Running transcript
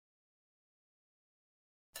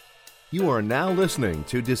You are now listening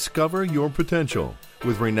to Discover Your Potential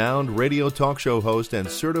with renowned radio talk show host and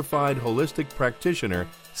certified holistic practitioner,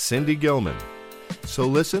 Cindy Gilman. So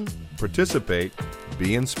listen, participate,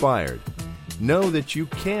 be inspired. Know that you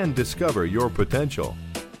can discover your potential.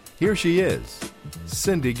 Here she is,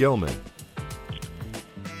 Cindy Gilman.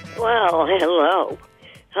 Well, hello.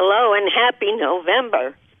 Hello and happy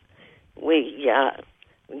November. We got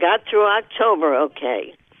through October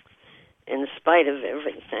okay, in spite of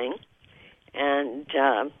everything. And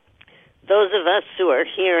those of us who are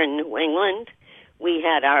here in New England, we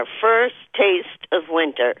had our first taste of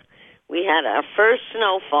winter. We had our first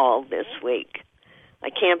snowfall this week. I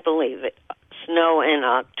can't believe it. Snow in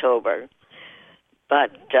October.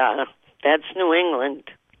 But that's New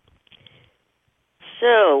England.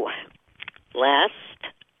 So, last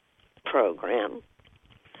program,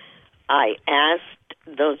 I asked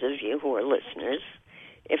those of you who are listeners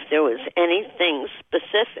if there was anything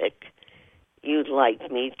specific you'd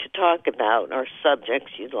like me to talk about or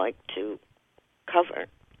subjects you'd like to cover.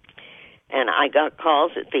 And I got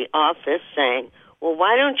calls at the office saying, well,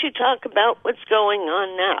 why don't you talk about what's going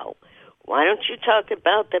on now? Why don't you talk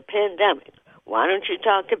about the pandemic? Why don't you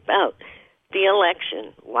talk about the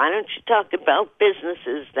election? Why don't you talk about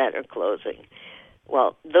businesses that are closing?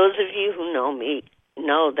 Well, those of you who know me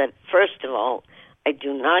know that, first of all, I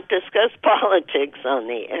do not discuss politics on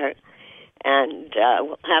the air. And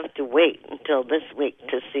we'll have to wait until this week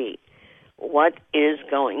to see what is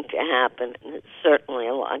going to happen. And there's certainly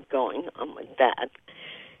a lot going on with that.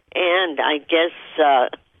 And I guess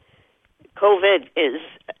COVID is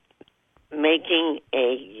making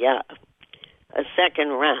a second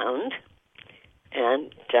round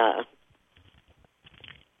and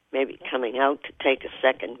maybe coming out to take a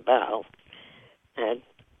second bow. And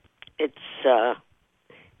it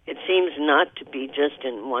seems not to be just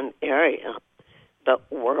in one area, but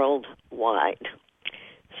worldwide.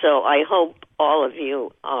 So I hope all of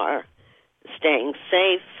you are staying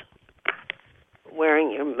safe,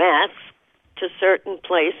 wearing your mask to certain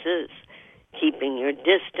places, keeping your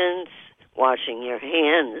distance, washing your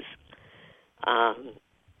hands.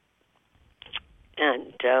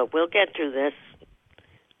 And we'll get through this.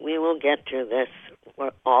 We will get through this.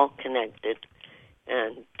 We're all connected.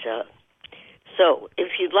 And so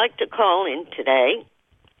if you'd like to call in today,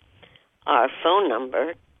 our phone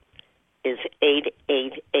number is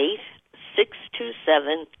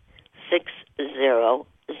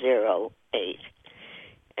 888-627-6008.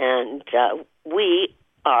 And we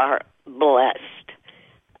are blessed.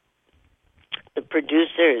 The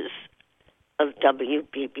producers of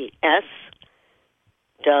WBBS,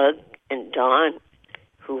 Doug and Dawn,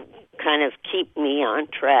 who kind of keep me on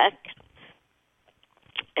track,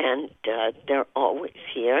 and they're always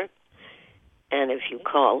here. And if you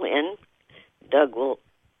call in, you'll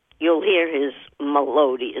hear his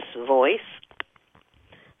melodious voice.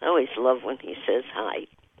 I always love when he says hi.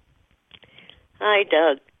 Hi,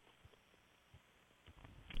 Doug.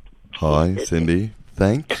 Hi, Cindy.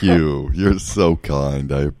 Thank you. You're so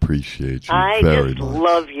kind. I appreciate you very much. I just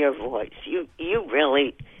love your voice. You've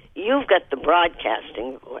got the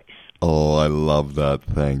broadcasting voice. Oh, I love that.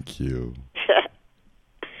 Thank you.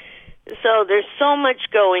 So there's so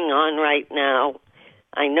much going on right now.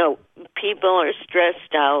 I know people are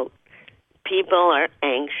stressed out. People are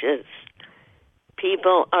anxious.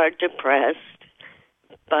 People are depressed.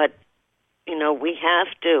 But, we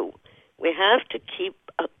have to keep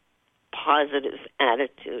a positive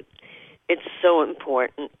attitude. It's so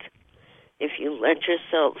important. If you let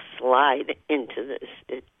yourself slide into this,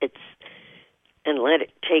 and let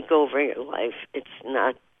it take over your life, it's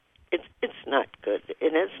not good,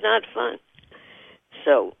 and it's not fun.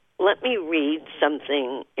 So let me read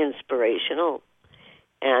something inspirational,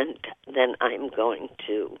 and then I'm going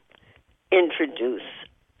to introduce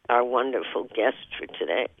our wonderful guest for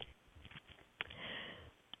today.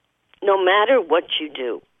 No matter what you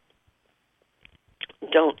do,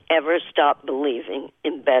 don't ever stop believing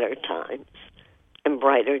in better times and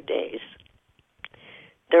brighter days.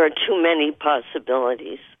 There are too many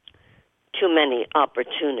possibilities, too many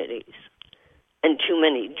opportunities, and too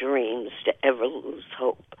many dreams to ever lose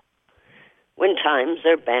hope. When times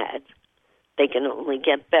are bad, they can only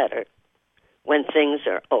get better. When things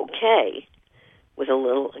are okay, with a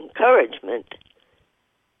little encouragement,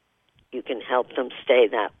 you can help them stay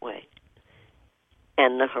that way.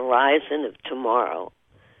 And the horizon of tomorrow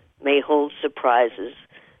may hold surprises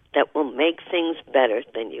that will make things better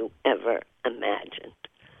than you ever imagined.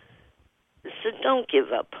 So don't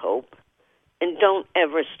give up hope, and don't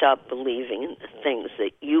ever stop believing in the things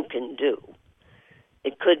that you can do.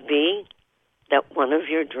 It could be that one of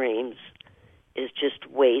your dreams is just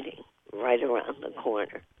waiting right around the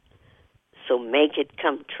corner. So make it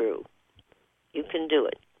come true. You can do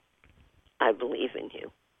it. I believe in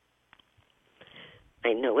you.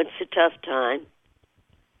 I know it's a tough time,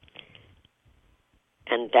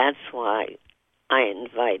 and that's why I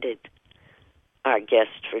invited our guest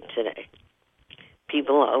for today.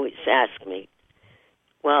 People always ask me,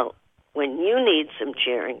 well, when you need some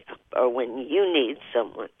cheering up or when you need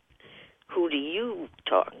someone, who do you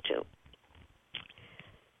talk to?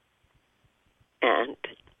 And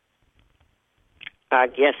our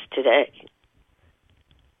guest today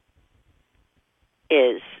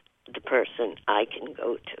is the person I can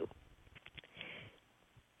go to.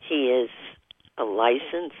 He is a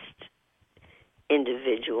licensed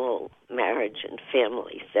individual marriage and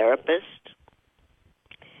family therapist.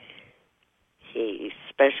 He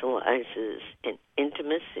specializes in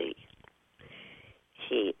intimacy.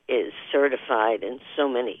 He is certified in so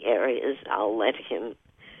many areas. I'll let him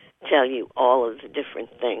tell you all of the different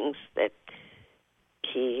things that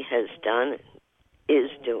he has done, is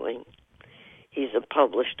doing. He's a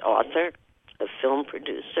published author, a film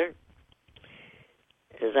producer.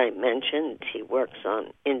 As I mentioned, he works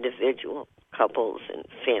on individual, couples, and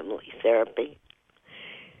family therapy.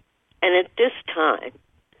 And at this time,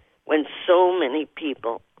 when so many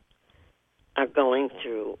people are going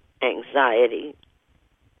through anxiety,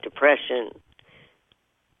 depression,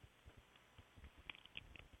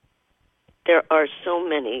 there are so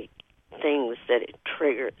many things that it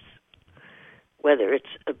triggers, whether it's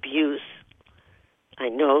abuse. I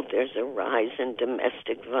know there's a rise in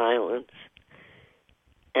domestic violence.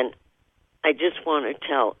 And I just want to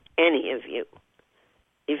tell any of you,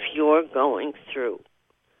 if you're going through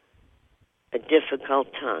a difficult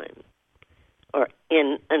time or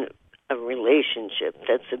in a relationship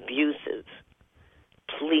that's abusive,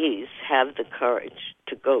 please have the courage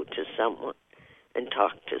to go to someone and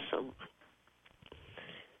talk to someone.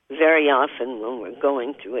 Very often when we're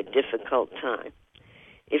going through a difficult time,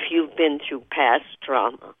 if you've been through past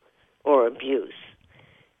trauma or abuse,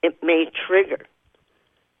 it may trigger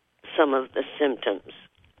some of the symptoms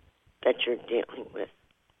that you're dealing with.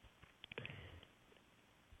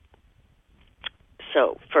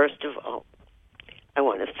 So, first of all, I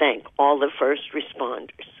want to thank all the first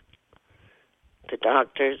responders, the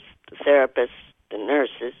doctors, the therapists, the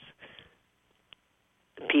nurses,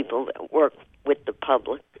 the people that work with the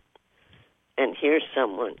public. And here's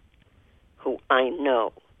someone who I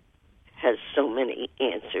know has so many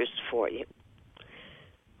answers for you.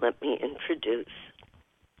 Let me introduce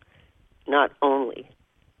not only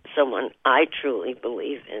someone I truly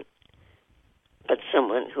believe in, but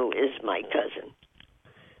someone who is my cousin,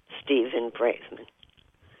 Stephen Braveman.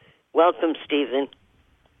 Welcome, Stephen.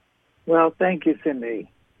 Well, thank you,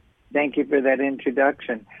 Cindy. Thank you for that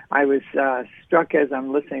introduction. I was struck as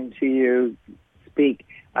I'm listening to you speak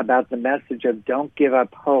about the message of don't give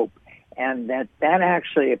up hope, and that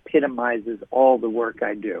actually epitomizes all the work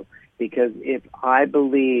I do, because if I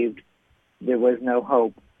believed there was no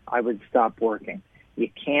hope, I would stop working. You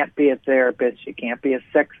can't be a therapist. You can't be a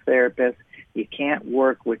sex therapist. You can't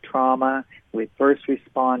work with trauma, with first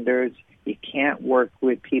responders. You can't work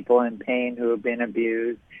with people in pain who have been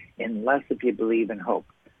abused unless if you believe in hope.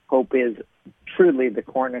 Hope is truly the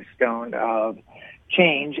cornerstone of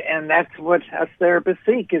change, and that's what us therapists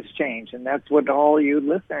seek, is change. And that's what all you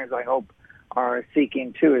listeners, I hope, are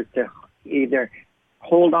seeking too, is to either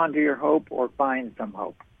hold on to your hope or find some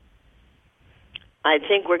hope. I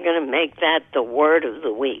think we're going to make that the word of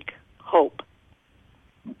the week, hope.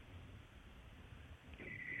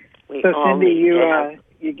 So, Cindy,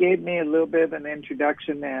 you gave me a little bit of an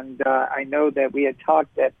introduction, and I know that we had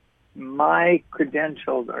talked that my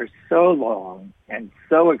credentials are so long and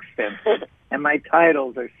so extensive, and my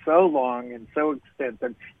titles are so long and so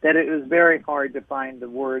extensive that it was very hard to find the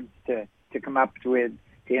words to come up with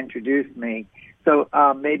to introduce me. So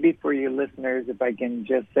maybe for you listeners, if I can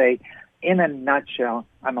just say, in a nutshell,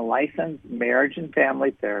 I'm a licensed marriage and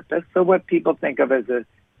family therapist, so what people think of as a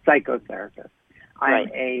psychotherapist. I'm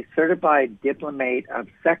a certified diplomate of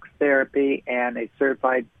sex therapy and a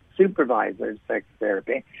certified supervisor of sex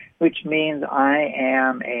therapy, which means I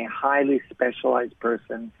am a highly specialized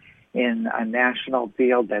person in a national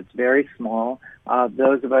field that's very small.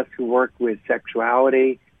 Those of us who work with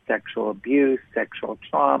sexuality, sexual abuse, sexual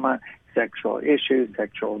trauma, sexual issues,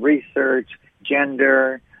 sexual research,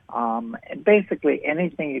 gender, and basically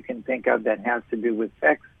anything you can think of that has to do with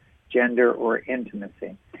sex, gender, or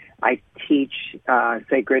intimacy. I teach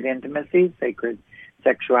sacred intimacy, sacred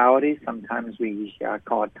sexuality. Sometimes we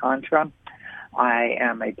call it Tantra. I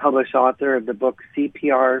am a published author of the book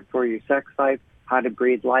CPR for Your Sex Life, how to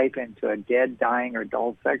breathe life into a dead, dying, or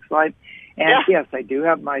dull sex life. And yes, I do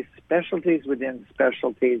have my specialties within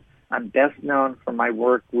specialties. I'm best known for my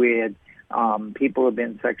work with people who have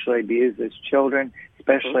been sexually abused as children,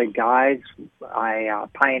 especially guys. I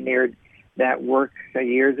pioneered that work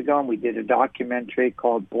years ago, and we did a documentary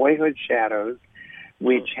called Boyhood Shadows,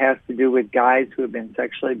 which has to do with guys who have been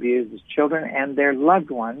sexually abused as children and their loved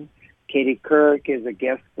ones. Katie Couric is a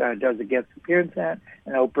guest, does a guest appearance on it,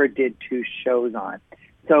 and Oprah did 2 shows on.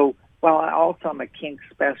 So, while I also am a kink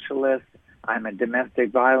specialist, I'm a domestic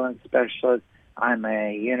violence specialist, I'm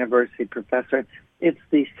a university professor. It's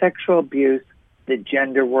the sexual abuse, the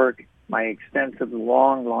gender work, my extensive,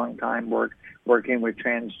 long time work working with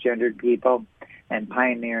transgendered people and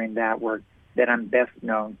pioneering that work that I'm best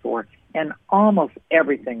known for. And almost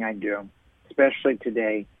everything I do, especially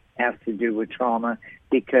today, has to do with trauma,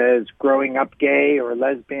 because growing up gay or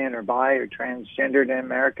lesbian or bi or transgendered in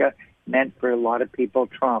America meant for a lot of people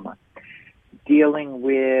trauma. Dealing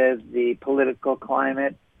with the political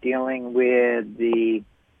climate, dealing with the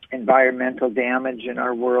environmental damage in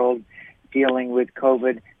our world, dealing with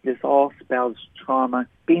COVID, this all spells trauma.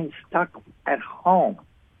 Being stuck at home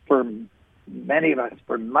for many of us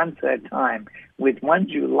for months at a time with ones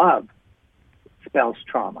you love spells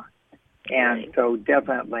trauma. And so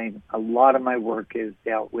definitely a lot of my work is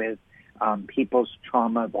dealt with people's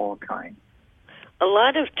trauma of all kinds. A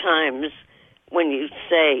lot of times when you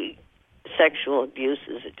say sexual abuse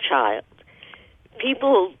as a child,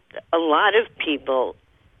 a lot of people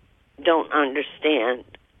don't understand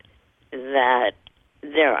that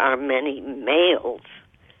there are many males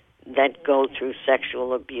that go through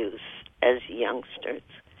sexual abuse as youngsters.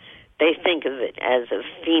 They think of it as a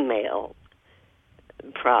female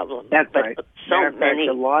problem. That's right. Matter of fact,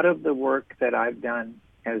 a lot of the work that I've done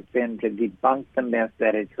has been to debunk the myth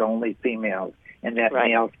that it's only females and that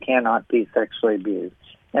males cannot be sexually abused.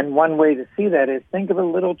 And one way to see that is think of a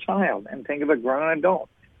little child and think of a grown adult.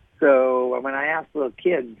 So when I ask little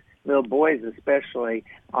kids, little boys especially,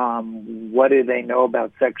 what do they know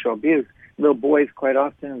about sexual abuse? Little boys quite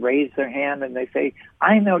often raise their hand and they say,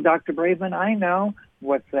 I know, Dr. Braveman, I know.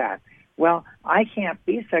 What's that? Well, I can't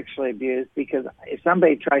be sexually abused because if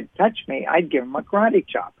somebody tried to touch me, I'd give them a karate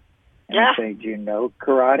chop. And I say, do you know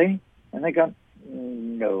karate? And they go,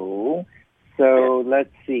 no. So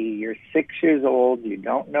let's see, you're 6 years old, you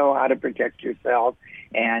don't know how to protect yourself,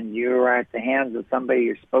 and you're at the hands of somebody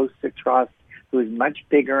you're supposed to trust who's much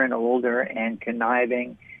bigger and older and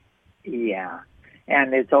conniving. Yeah.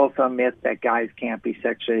 And it's also a myth that guys can't be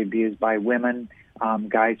sexually abused by women.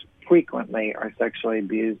 Guys frequently are sexually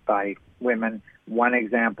abused by women. One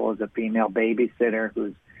example is a female babysitter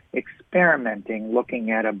who's experimenting,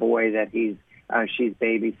 looking at a boy that she's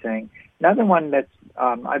babysitting. Another one that's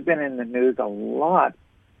I've been in the news a lot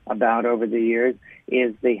about over the years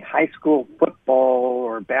is the high school football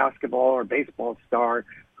or basketball or baseball star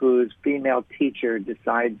whose female teacher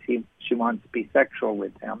decides she wants to be sexual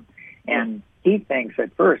with him. And he thinks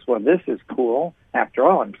at first, well, this is cool. After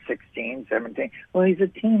all, I'm 16, 17. Well, he's a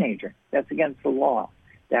teenager. That's against the law.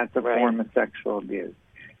 That's a form of sexual abuse.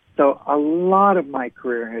 So a lot of my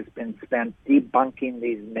career has been spent debunking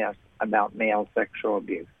these myths about male sexual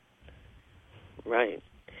abuse. Right.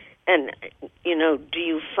 And, do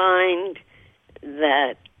you find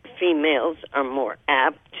that females are more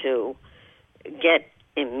apt to get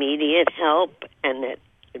immediate help and that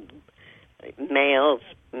males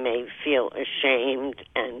may feel ashamed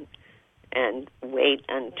and wait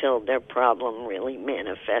until their problem really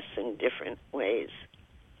manifests in different ways?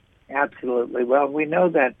 Absolutely. Well, we know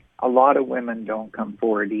that a lot of women don't come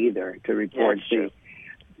forward either to report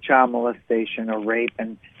child molestation or rape,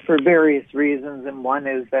 and for various reasons. And one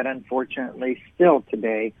is that unfortunately still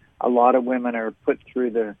today, a lot of women are put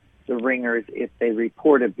through the ringers if they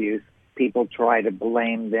report abuse. People try to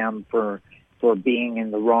blame them for being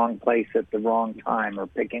in the wrong place at the wrong time or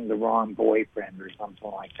picking the wrong boyfriend or something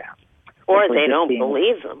like that. Or they don't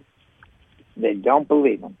believe them. They don't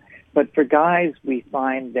believe them. But for guys, we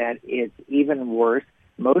find that it's even worse.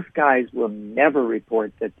 Most guys will never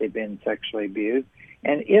report that they've been sexually abused.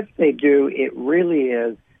 And if they do, it really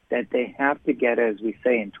is that they have to get, as we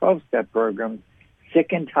say in 12-step programs, sick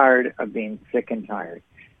and tired of being sick and tired.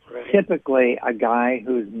 Right. Typically, a guy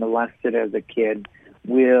who's molested as a kid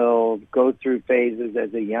will go through phases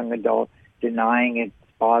as a young adult, denying it's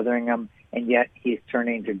bothering him, and yet he's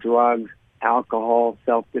turning to drugs, alcohol,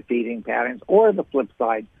 self-defeating patterns, or the flip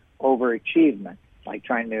side, overachievement, like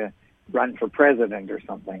trying to run for president or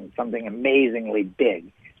something amazingly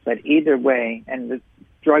big. But either way, and the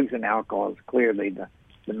drugs and alcohol is clearly the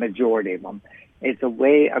majority of them, it's a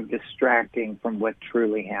way of distracting from what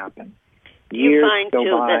truly happened. You find, too,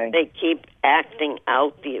 that they keep acting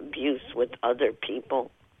out the abuse with other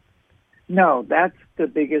people? No, that's the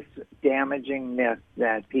biggest damaging myth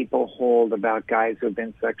that people hold about guys who have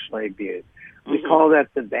been sexually abused. We call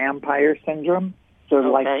that the vampire syndrome, sort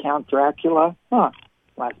of like Count Dracula.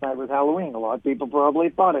 Last night was Halloween. A lot of people probably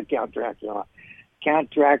thought of Count Dracula.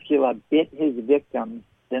 Count Dracula bit his victims,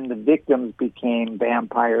 then the victims became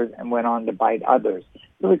vampires and went on to bite others.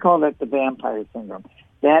 So we call that the vampire syndrome.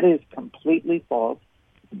 That is completely false.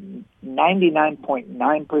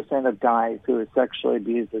 99.9% of guys who are sexually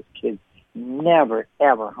abused as kids never,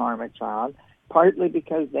 ever harm a child, partly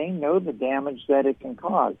because they know the damage that it can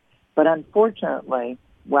cause. But unfortunately,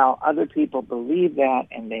 while other people believe that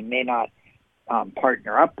and they may not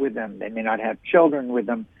partner up with them, they may not have children with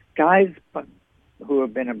them, guys who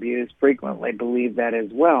have been abused frequently believe that as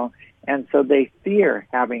well, and so they fear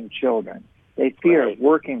having children. They fear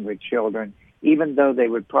working with children, even though they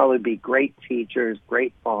would probably be great teachers,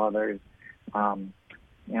 great fathers.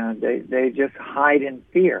 They just hide in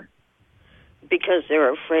fear. Because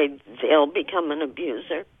they're afraid they'll become an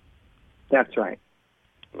abuser? That's right.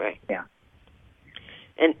 Right. Yeah.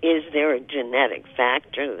 And is there a genetic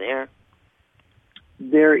factor there?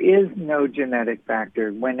 There is no genetic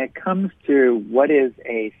factor. When it comes to what is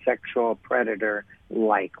a sexual predator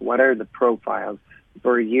like, what are the profiles?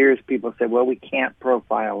 For years, people say, well, we can't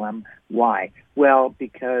profile them. Why? Well,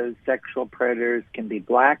 because sexual predators can be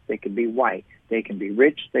black, they can be white, they can be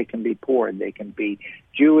rich, they can be poor, they can be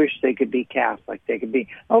Jewish, they could be Catholic, they could be,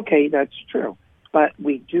 okay, that's true. But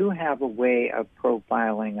we do have a way of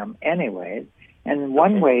profiling them anyways, and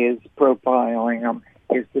one way is profiling them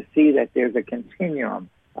is to see that there's a continuum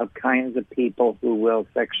of kinds of people who will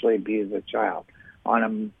sexually abuse a child.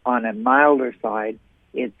 On a milder side,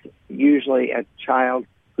 it's usually a child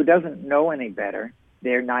who doesn't know any better.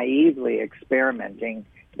 They're naively experimenting,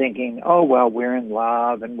 thinking, oh, well, we're in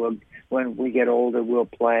love, and when we get older, we'll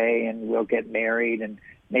play, and we'll get married, and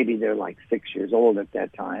maybe they're like 6 years old at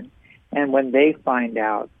that time. And when they find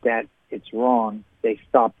out that it's wrong, they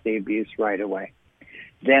stop the abuse right away.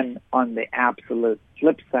 Then on the absolute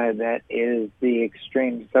flip side of that is the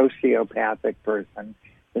extreme sociopathic person.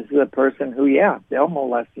 This is a person who, they'll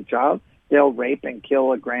molest a child. They'll rape and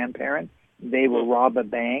kill a grandparent. They will rob a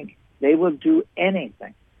bank. They will do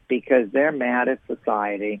anything because they're mad at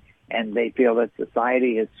society and they feel that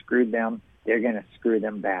society has screwed them. They're going to screw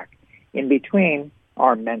them back. In between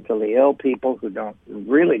are mentally ill people who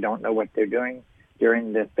really don't know what they're doing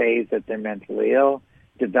during the phase that they're mentally ill,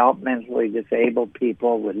 developmentally disabled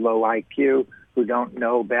people with low IQ who don't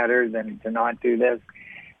know better than to not do this,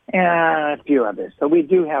 and a few others. So we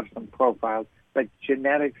do have some profiles, but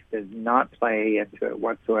genetics does not play into it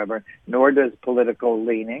whatsoever, nor does political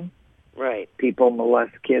leaning. Right. People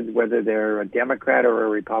molest kids whether they're a Democrat or a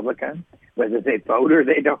Republican, whether they vote or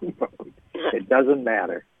they don't vote. It doesn't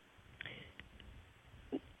matter.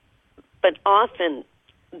 But often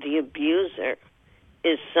the abuser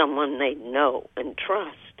is someone they know and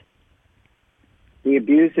trust. The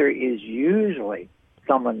abuser is usually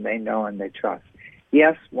someone they know and they trust.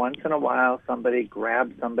 Yes, once in a while somebody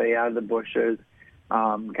grabs somebody out of the bushes,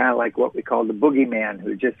 kind of like what we call the boogeyman,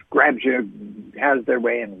 who just grabs you, has their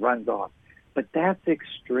way, and runs off. But that's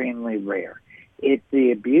extremely rare.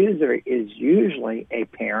 The abuser is usually a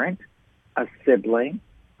parent, a sibling,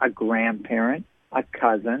 a grandparent, a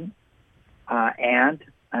cousin, aunt,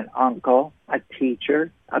 an uncle, a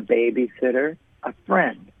teacher, a babysitter, a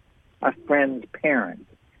friend's parent.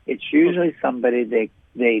 It's usually somebody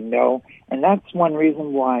they know, and that's one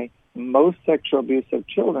reason why most sexual abuse of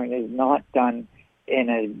children is not done in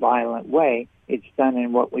a violent way. It's done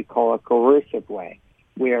in what we call a coercive way,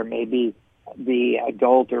 where maybe the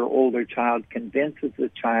adult or older child convinces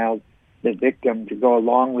the victim, to go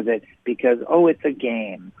along with it because, it's a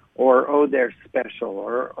game, or, they're special,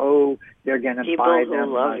 or, they're going to buy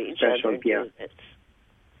them a special gift.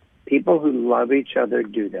 People who love each other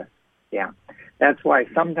do this. Yeah. That's why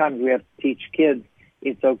sometimes we have to teach kids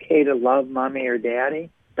it's okay to love mommy or daddy,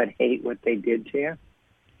 but hate what they did to you.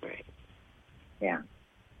 Right. Yeah.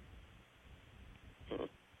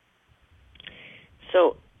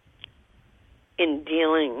 So, in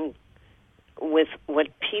dealing with what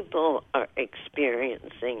people are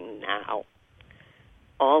experiencing now,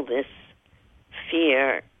 all this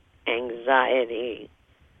fear, anxiety,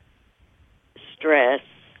 stress,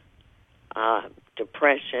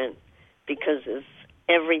 depression, because of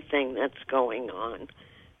everything that's going on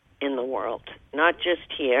in the world, not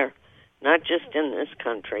just here, not just in this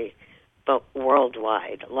country, but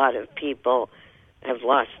worldwide. A lot of people have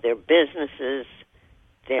lost their businesses,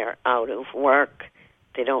 they're out of work,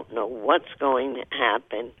 they don't know what's going to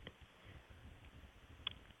happen.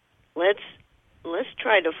 let's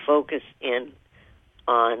try to focus in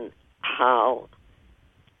on how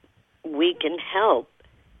we can help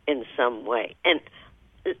in some way. And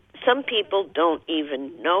some people don't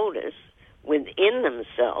even notice within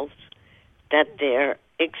themselves that they're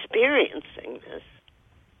experiencing this.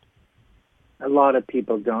 A lot of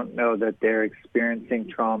people don't know that they're experiencing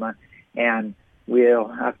trauma, and we'll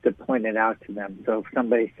have to point it out to them. So if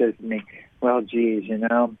somebody says to me, well, geez,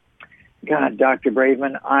 God, Dr.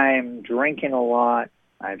 Braveman, I'm drinking a lot.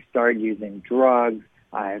 I've started using drugs.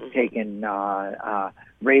 I've taken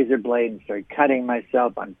razor blade and started cutting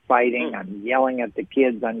myself. I'm fighting. I'm yelling at the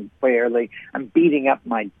kids unfairly. I'm beating up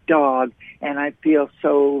my dog, and I feel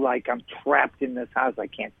so like I'm trapped in this house. I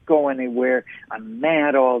can't go anywhere. I'm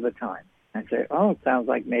mad all the time. I say, oh, it sounds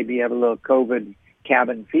like maybe you have a little COVID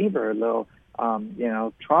cabin fever, a little,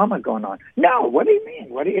 trauma going on. No, what do you mean?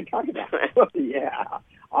 What are you talking about? Well, yeah,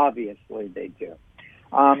 obviously they do.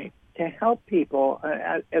 To help people,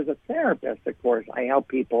 as a therapist, of course, I help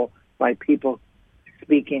people by people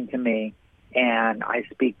speaking to me, and I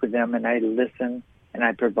speak with them, and I listen, and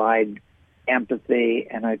I provide empathy,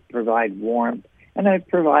 and I provide warmth, and I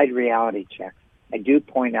provide reality checks. I do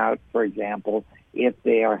point out, for example, if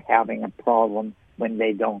they are having a problem when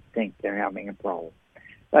they don't think they're having a problem.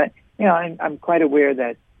 But, I'm quite aware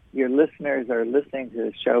that your listeners are listening to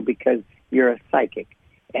the show because you're a psychic,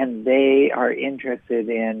 and they are interested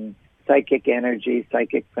in psychic energy,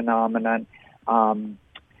 psychic phenomenon.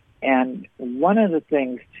 And one of the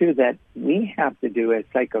things, too, that we have to do as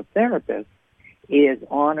psychotherapists is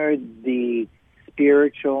honor the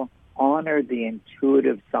spiritual, honor the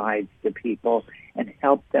intuitive sides to people, and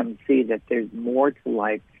help them see that there's more to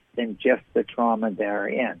life than just the trauma they're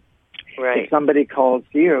in. Right. If somebody calls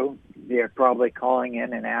you, they're probably calling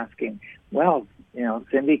in and asking, well,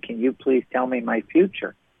 Cindy, can you please tell me my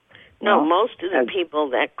future? No, most of the people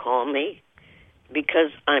that call me,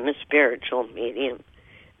 because I'm a spiritual medium,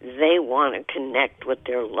 they want to connect with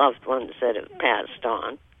their loved ones that have passed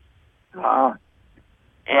on. Well,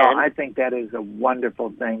 I think that is a wonderful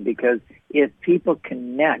thing, because if people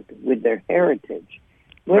connect with their heritage,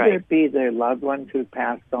 whether it be their loved ones who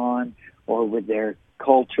passed on, or with their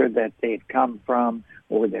culture that they've come from,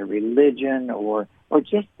 or their religion, or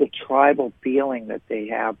just the tribal feeling that they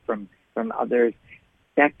have from others,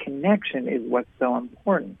 that connection is what's so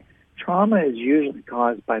important. Trauma is usually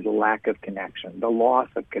caused by the lack of connection, the loss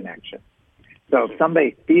of connection. So if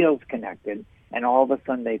somebody feels connected, and all of a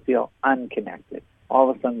sudden they feel unconnected, all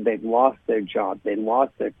of a sudden they've lost their job, they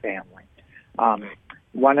lost their family.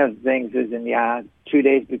 One of the things is 2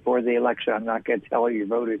 days before the election, I'm not going to tell you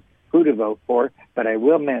voters who to vote for, but I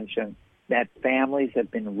will mention that families have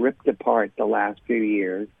been ripped apart the last few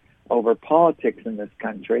years over politics in this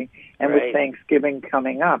country. And with Thanksgiving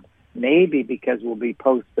coming up, maybe because we'll be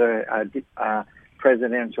post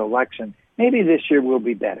presidential election, maybe this year will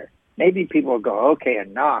be better. Maybe people will go, okay,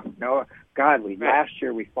 enough. No, God, last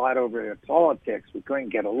year we fought over politics. We couldn't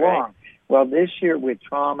get along. Well, this year with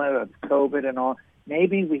trauma of COVID and all,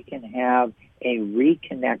 maybe we can have a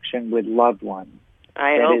reconnection with loved ones.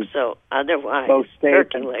 I hope so. Otherwise,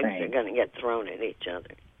 turkey legs are going to get thrown at each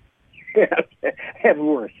other. And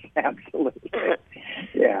worse, absolutely.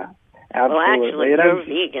 Yeah, absolutely. Well, actually, you're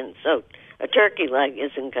vegan, so a turkey leg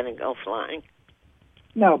isn't going to go flying.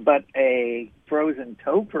 No, but a frozen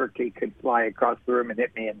tofurkey could fly across the room and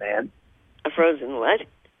hit me in the head. A frozen what?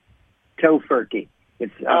 Tofurkey.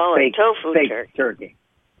 It's a fake turkey.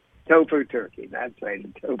 Tofu turkey. That's right,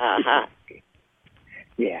 a tofu turkey.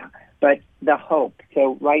 Yeah, but the hope.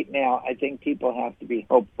 So right now, I think people have to be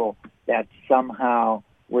hopeful that somehow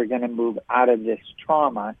we're going to move out of this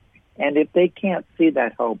trauma. And if they can't see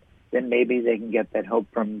that hope, then maybe they can get that hope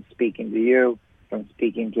from speaking to you, from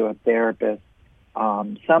speaking to a therapist.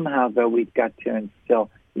 Somehow, though, we've got to instill,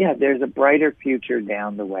 there's a brighter future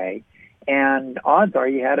down the way. And odds are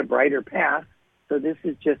you had a brighter past, so this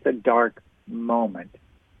is just a dark moment,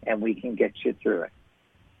 and we can get you through it.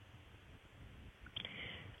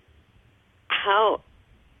 How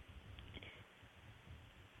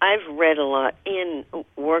I've read a lot and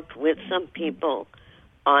worked with some people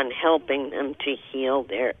on helping them to heal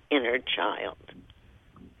their inner child.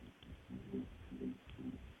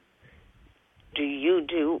 Do you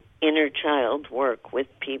do inner child work with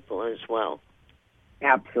people as well?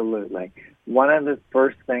 Absolutely. One of the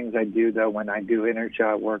first things I do, though, when I do inner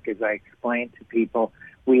child work is I explain to people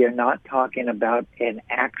we are not talking about an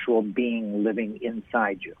actual being living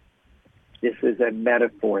inside you. This is a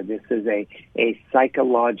metaphor. This is a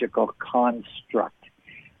psychological construct,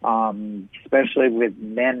 especially with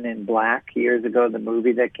Men in Black years ago, the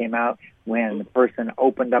movie that came out. when the person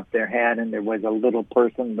opened up their head and there was a little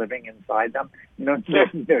person living inside them. No.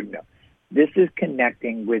 This is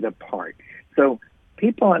connecting with a part. So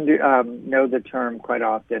people know the term quite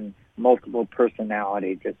often, multiple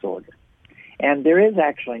personality disorder. And there is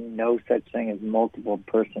actually no such thing as multiple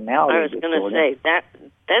personality disorder. I was going to say,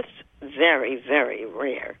 that's very, very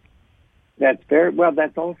rare.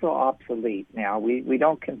 That's also obsolete now. We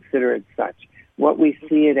don't consider it such. What we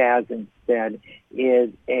see it as instead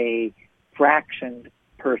is a fractioned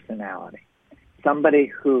personality. Somebody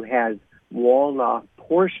who has walled off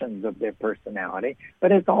portions of their personality,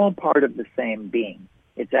 but it's all part of the same being.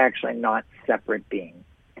 It's actually not separate beings.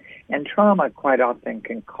 And trauma quite often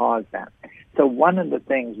can cause that. So one of the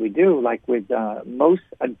things we do, like with most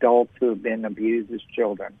adults who have been abused as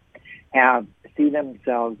children, see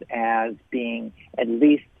themselves as being at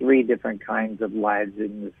least 3 different kinds of lives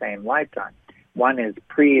in the same lifetime. One is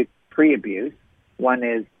pre-abuse, one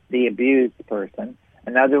is the abused person,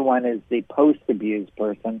 another one is the post-abused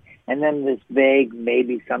person, and then this vague,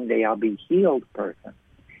 maybe someday I'll be healed person.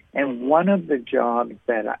 And one of the jobs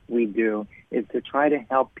that we do is to try to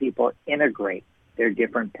help people integrate their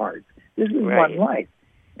different parts. This is one life.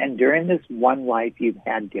 And during this one life, you've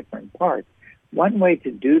had different parts. One way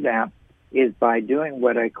to do that is by doing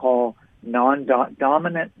what I call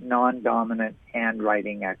dominant, non-dominant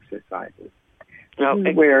handwriting exercises. This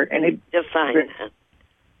is where, and it define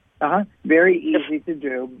that. Very easy to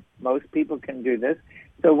do. Most people can do this.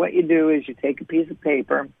 So what you do is you take a piece of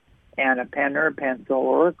paper and a pen or a pencil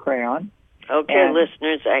or a crayon. Okay,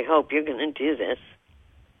 listeners, I hope you're going to do this.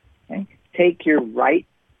 Okay. Take your right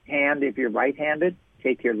hand if you're right-handed.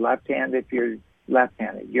 Take your left hand if you're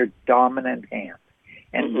left-handed, your dominant hand.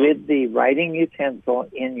 And with the writing utensil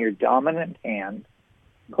in your dominant hand,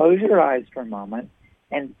 close your eyes for a moment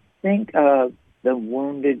and think of the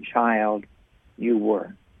wounded child you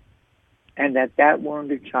were. And that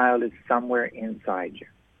wounded child is somewhere inside you.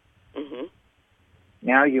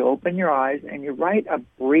 Now you open your eyes and you write a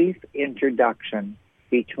brief introduction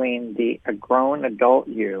between the grown adult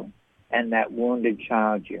you and that wounded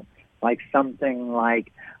child you. Like something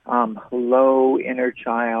like, hello, inner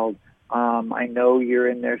child. I know you're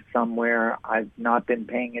in there somewhere. I've not been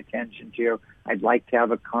paying attention to you. I'd like to have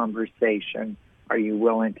a conversation. Are you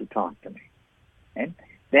willing to talk to me? Okay?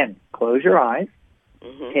 Then close your eyes.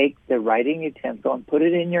 Take the writing utensil and put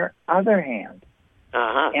it in your other hand.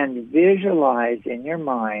 And visualize in your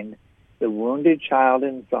mind the wounded child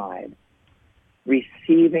inside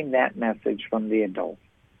receiving that message from the adult.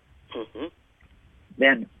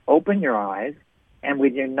 Then open your eyes, and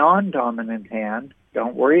with your non-dominant hand,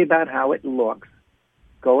 don't worry about how it looks.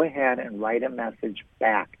 Go ahead and write a message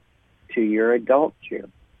back to your adult you.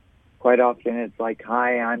 Quite often it's like,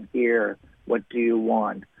 hi, I'm here. What do you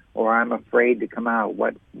want? Or I'm afraid to come out.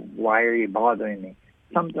 Why are you bothering me?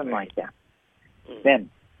 Something like that. Then,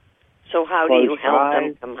 so how do you help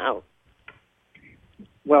them come out?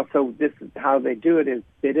 Well, so this is how they do it is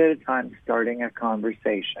bit at a time, starting a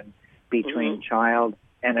conversation between child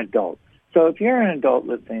and adult. So if you're an adult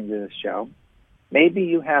listening to this show, maybe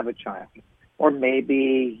you have a child, or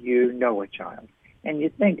maybe you know a child, and you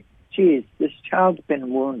think, geez, this child's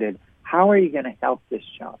been wounded. How are you going to help this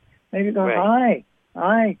child? Maybe you go,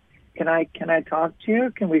 hi, can I talk to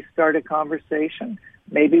you? Can we start a conversation?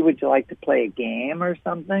 Maybe would you like to play a game or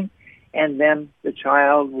something? And then the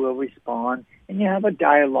child will respond, and you have a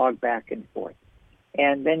dialogue back and forth.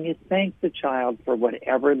 And then you thank the child for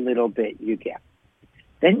whatever little bit you get.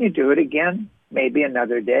 Then you do it again, maybe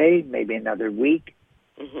another day, maybe another week.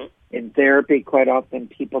 In therapy, quite often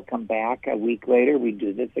people come back a week later, we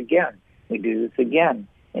do this again. We do this again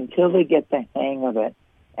until they get the hang of it,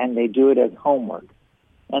 and they do it as homework.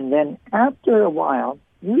 And then after a while,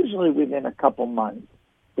 usually within a couple months,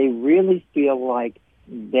 they really feel like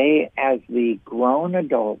they, as the grown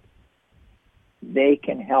adult, they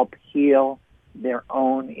can help heal their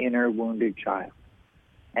own inner wounded child,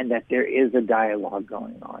 and that there is a dialogue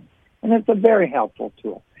going on. And it's a very helpful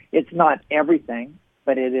tool. It's not everything,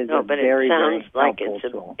 but it is a very, very helpful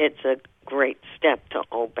tool. It's a great step to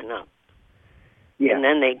open up. Yeah, and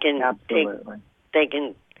then they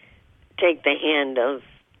can take the hand of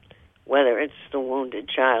whether it's the wounded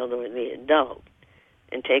child or the adult,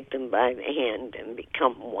 and take them by the hand and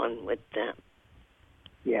become one with them.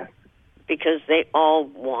 Yes. Because they all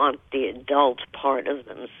want the adult part of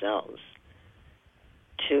themselves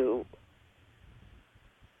to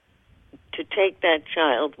take that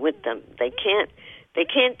child with them. They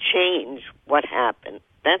can't change what happened.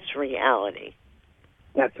 That's reality.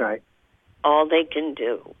 That's right. All they can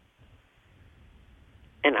do,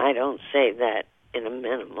 and I don't say that in a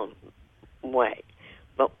minimum way,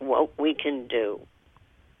 But what we can do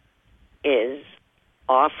is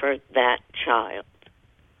offer that child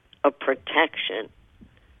a protection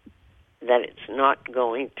that it's not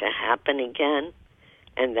going to happen again,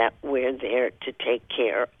 and that we're there to take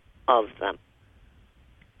care of them.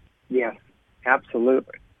 Yes,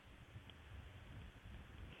 absolutely.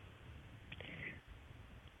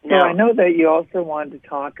 Now, so I know that you also wanted to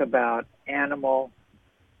talk about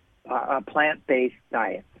plant-based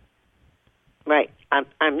diets. Right.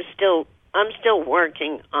 I'm still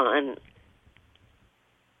working on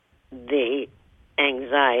the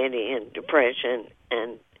anxiety and depression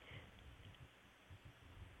and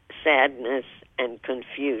sadness and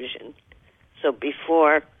confusion. So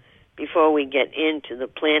before we get into the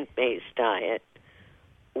plant-based diet,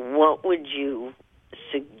 what would you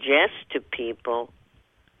suggest to people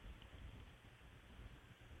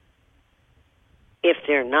if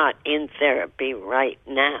they're not in therapy right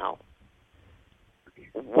now?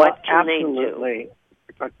 What can they do? Absolutely.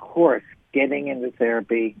 Of course, getting into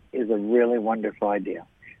therapy is a really wonderful idea.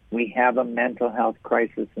 We have a mental health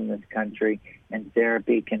crisis in this country, and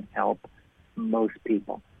therapy can help most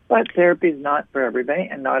people. But therapy is not for everybody,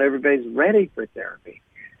 and not everybody's ready for therapy.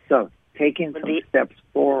 So taking some steps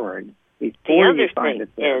forward before you find a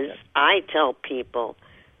therapist. The other thing is, I tell people,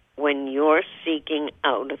 when you're seeking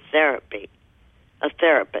out a therapist,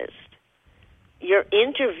 you're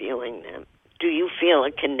interviewing them. Do you feel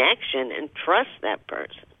a connection and trust that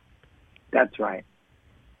person? That's right.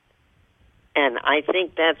 And I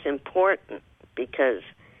think that's important, because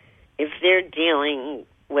if they're dealing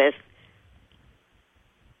with,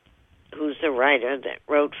 who's the writer that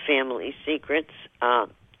wrote Family Secrets? Was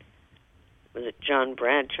it John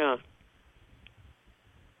Bradshaw?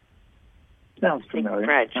 Sounds I familiar. think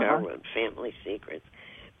Bradshaw wrote Family Secrets.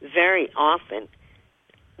 Very often,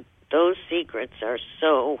 those secrets are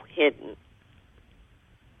so hidden.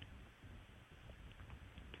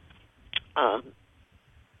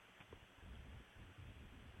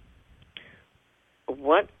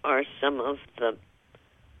 What are some of the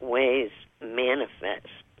ways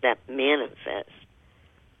that manifest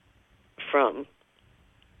from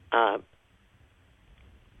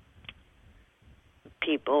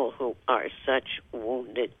people who are such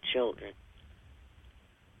wounded children?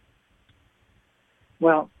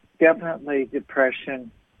 Well, definitely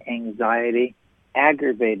depression, anxiety,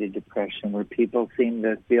 aggravated depression, where people seem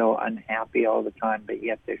to feel unhappy all the time, but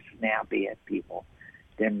yet they're snappy at people.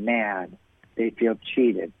 They're mad. They feel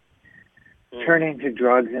cheated. Turning to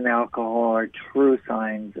drugs and alcohol are true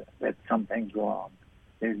signs that something's wrong.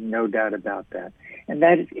 There's no doubt about that. And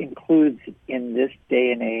that includes in this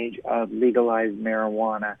day and age of legalized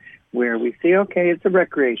marijuana, where we say, okay, it's a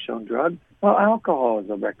recreational drug. Well, alcohol is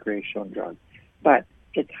a recreational drug. But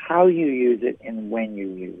it's how you use it and when you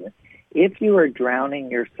use it. If you are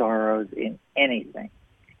drowning your sorrows in anything,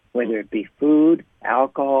 whether it be food,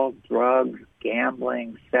 alcohol, drugs,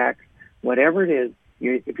 gambling, sex, whatever it is,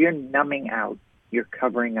 if you're numbing out, you're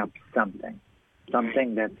covering up something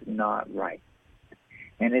that's not right.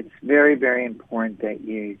 And it's very, very important that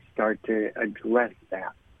you start to address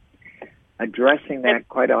that. Addressing that,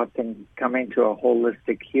 quite often coming to a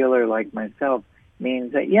holistic healer like myself,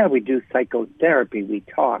 means that, yeah, we do psychotherapy. We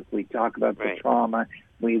talk about the trauma.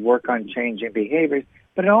 We work on changing behaviors.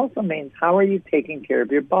 But it also means, how are you taking care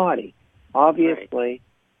of your body? Obviously,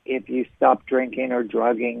 if you stop drinking or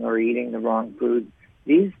drugging or eating the wrong foods,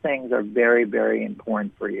 these things are very, very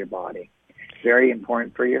important for your body, very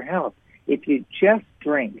important for your health. If you just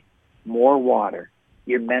drink more water,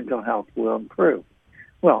 your mental health will improve.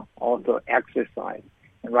 Well, also exercise.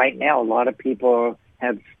 And right now, a lot of people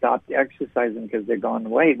have stopped exercising because they're going,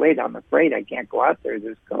 wait, I'm afraid I can't go out there.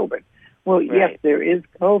 There's COVID. Well, yes, there is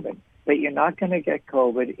COVID, but you're not going to get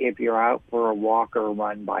COVID if you're out for a walk or a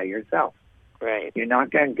run by yourself. Right. You're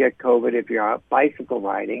not going to get COVID if you're out bicycle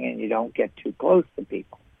riding and you don't get too close to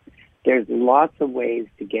people. There's lots of ways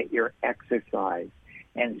to get your exercise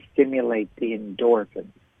and stimulate the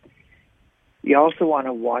endorphins. You also want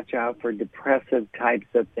to watch out for depressive types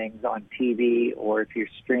of things on TV, or if you're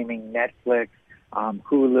streaming Netflix,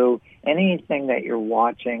 Hulu, anything that you're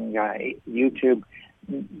watching, YouTube.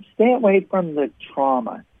 Stay away from the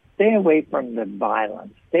trauma. Stay away from the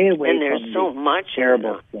violence. Stay away from the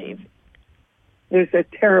terrible things. There's a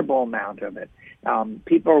terrible amount of it.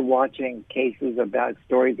 People are watching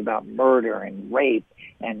stories about murder and rape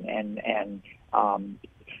and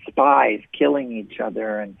spies killing each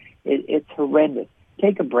other, and it's horrendous.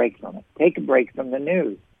 Take a break from it. Take a break from the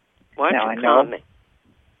news. Watch a comedy.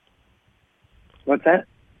 What's that?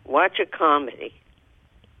 Watch a comedy.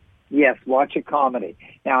 Yes, watch a comedy.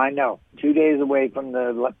 Now, I know, 2 days away from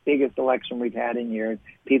the biggest election we've had in years,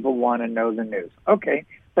 people want to know the news. Okay,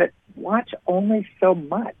 but watch only so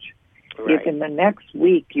much. Right. If in the next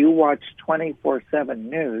week you watch 24/7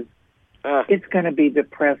 news, it's going to be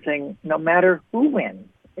depressing no matter who wins.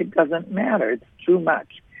 It doesn't matter. It's too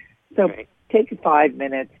much. So take 5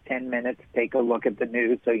 minutes, 10 minutes, take a look at the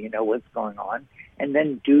news so you know what's going on, and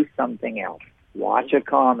then do something else. Watch a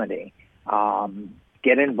comedy.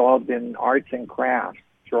 Get involved in arts and crafts,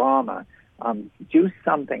 drama. Do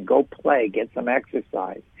something. Go play. Get some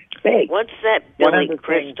exercise. Bake. What's that Billy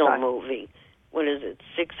Crystal movie? What is it,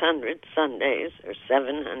 600 Sundays or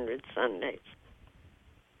 700 Sundays?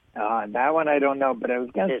 That one I don't know, but I was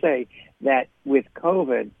going to say that with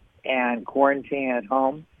COVID and quarantine at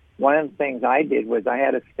home, one of the things I did was I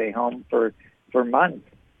had to stay home for months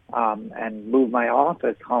and move my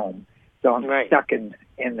office home. So I'm stuck in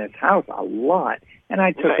this house a lot. And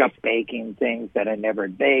I took up baking things that I never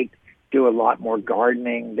baked, do a lot more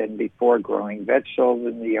gardening than before, growing vegetables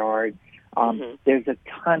in the yard. There's a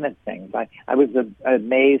ton of things. I was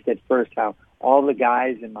amazed at first how all the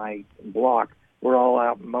guys in my block were all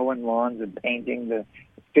out mowing lawns and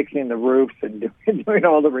fixing the roofs and doing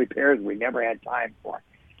all the repairs we never had time for.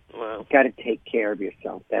 Wow. You've got to take care of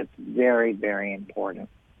yourself. That's very, very important.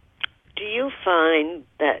 Do you find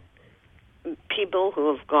that people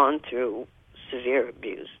who have gone through severe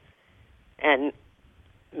abuse, and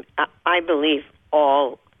I believe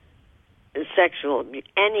all sexual abuse,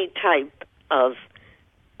 any type of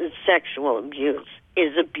sexual abuse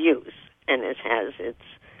is abuse, and it has its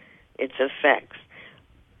effects.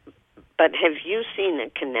 But have you seen a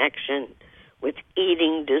connection with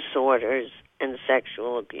eating disorders and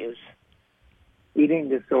sexual abuse? Eating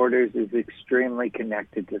disorders is extremely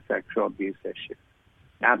connected to sexual abuse issues.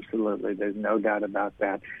 Absolutely. There's no doubt about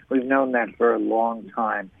that. We've known that for a long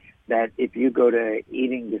time, that if you go to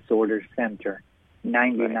Eating Disorder Center,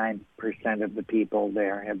 99% of the people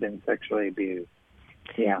there have been sexually abused.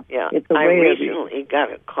 Yeah. It's a way I recently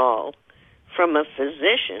got a call from a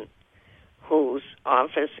physician whose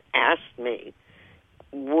office asked me,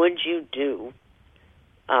 would you do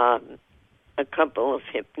a couple of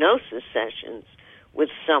hypnosis sessions with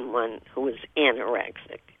someone who is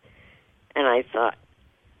anorexic? And I thought,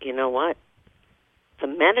 you know what? The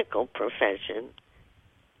medical profession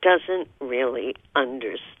doesn't really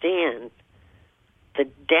understand the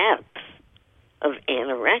depth of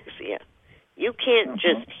anorexia. You can't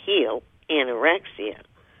just heal anorexia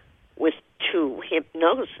with 2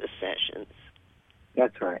 hypnosis sessions.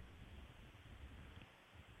 That's right.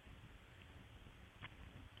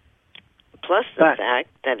 Plus the fact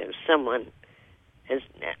that if someone has,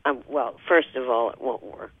 first of all, it won't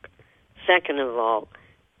work. Second of all,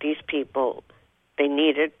 these people, they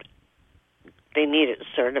need a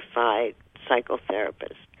certified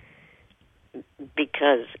psychotherapist,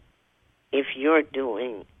 because if you're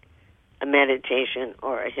doing a meditation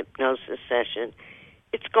or a hypnosis session,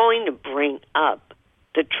 it's going to bring up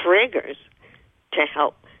the triggers to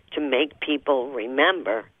help to make people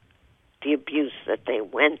remember the abuse that they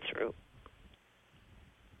went through.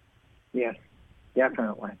 Yes,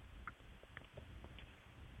 definitely.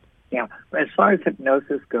 Yeah, as far as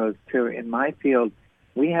hypnosis goes, too, in my field,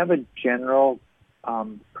 we have a general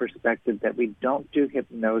perspective that we don't do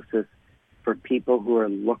hypnosis for people who are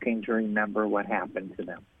looking to remember what happened to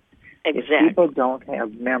them. Exactly. If people don't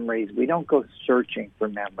have memories, we don't go searching for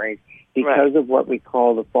memories because of what we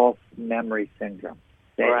call the false memory syndrome.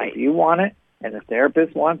 That if you want it and the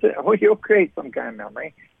therapist wants it, you'll create some kind of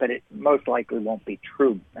memory, but it most likely won't be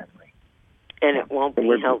true memory. And it won't be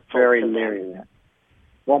helpful very to leery of that.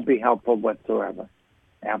 Won't be helpful whatsoever.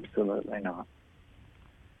 Absolutely not.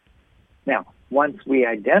 Now, once we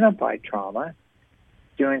identify trauma,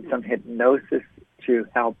 doing some hypnosis to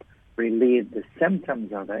help relieve the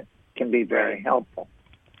symptoms of it can be very helpful.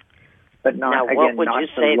 But not, now, again, what would not you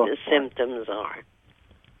to say look the for symptoms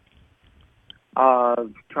are?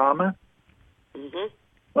 Of trauma?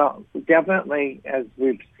 Well, definitely, as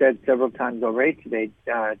we've said several times already today,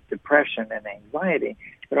 depression and anxiety,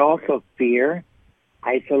 but also fear,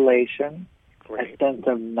 isolation, a sense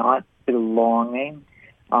of not belonging,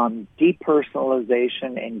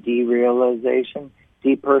 depersonalization and derealization.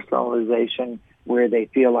 Depersonalization, where they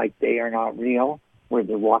feel like they are not real, where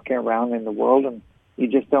they're walking around in the world and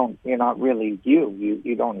you're not really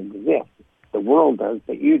you don't exist. The world does,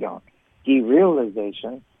 but you don't.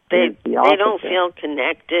 Derealization, they don't feel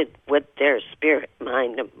connected with their spirit,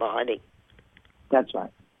 mind, and body. That's right.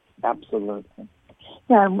 Absolutely.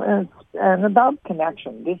 Yeah, and about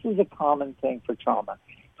connection, this is a common thing for trauma.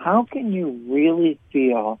 How can you really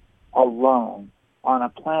feel alone on a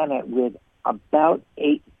planet with about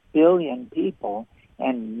 8 billion people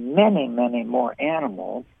and many, many more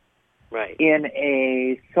animals in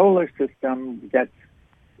a solar system that's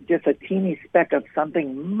just a teeny speck of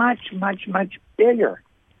something much, much, much bigger.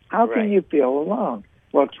 How can you feel alone?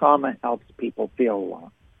 Well, trauma helps people feel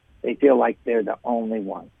alone. They feel like they're the only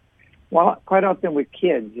one. Well, quite often with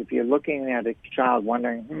kids, if you're looking at a child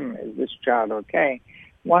wondering, is this child okay?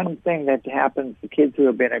 One thing that happens to kids who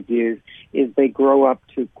have been abused is they grow up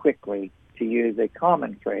too quickly, to use a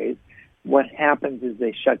common phrase. What happens is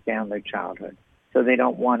they shut down their childhood. So they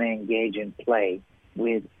don't want to engage in play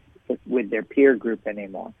with their peer group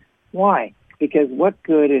anymore. Why? Because what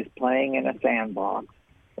good is playing in a sandbox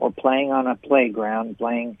or playing on a playground,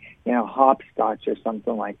 playing, hopscotch or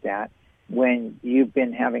something like that, when you've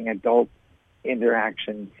been having adult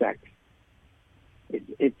interaction sex?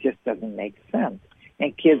 It just doesn't make sense.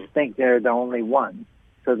 And kids think they're the only ones,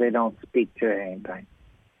 so they don't speak to anything.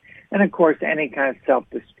 And, of course, any kind of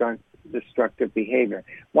self-destructive behavior.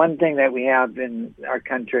 One thing that we have in our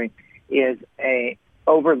country is a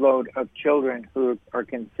overload of children who are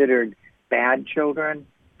considered bad children,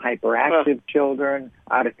 hyperactive children,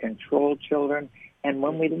 out-of-control children. And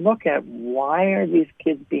when we look at why are these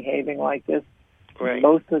kids behaving like this,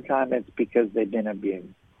 most of the time it's because they've been abused.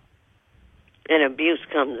 And abuse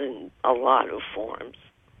comes in a lot of forms.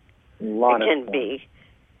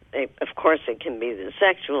 Of course, it can be the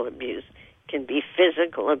sexual abuse. It can be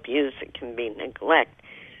physical abuse. It can be neglect.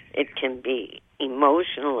 It can be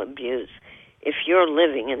emotional abuse. If you're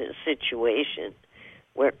living in a situation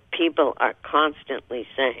where people are constantly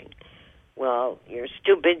saying, well, you're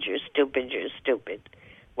stupid, you're stupid, you're stupid.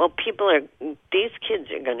 Well, these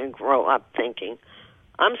kids are going to grow up thinking,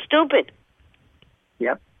 I'm stupid.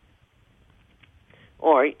 Yep.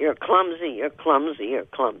 Or you're clumsy, you're clumsy, you're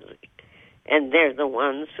clumsy. And they're the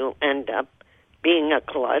ones who end up being a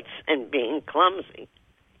klutz and being clumsy.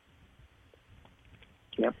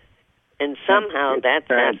 Yep. And somehow that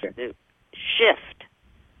has to shift.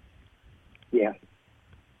 Yes.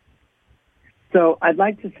 So I'd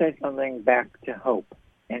like to say something back to hope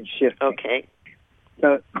and shifting. Okay.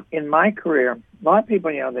 So in my career, a lot of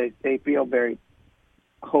people, they feel very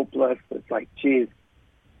hopeless. It's like, geez,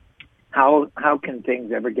 how can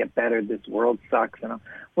things ever get better? This world sucks.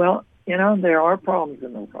 Well, there are problems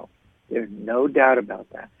in the world. There's no doubt about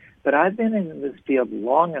that. But I've been in this field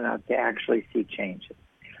long enough to actually see changes.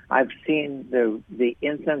 I've seen the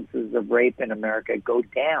instances of rape in America go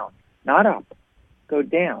down, not up, go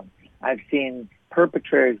down. I've seen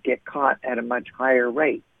perpetrators get caught at a much higher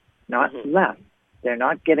rate, not less. They're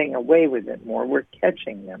not getting away with it more. We're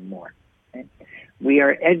catching them more. Okay? We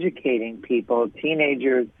are educating people.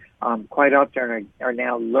 Teenagers quite often are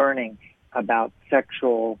now learning about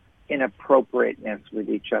sexual inappropriateness with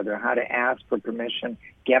each other, how to ask for permission,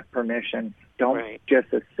 get permission, don't just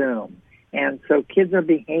assume. And so kids are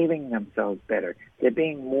behaving themselves better. They're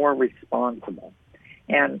being more responsible.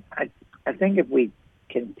 And I think if we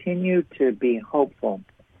continue to be hopeful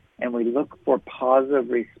and we look for positive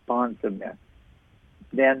responsiveness,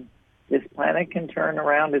 then this planet can turn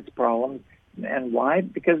around its problems. And why?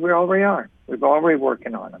 Because we already are. We're already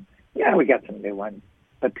working on them. Yeah, we got some new ones,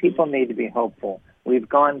 but people need to be hopeful. We've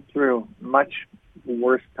gone through much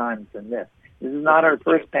worse times than this. This is not our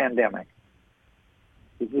first pandemic.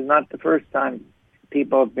 This is not the first time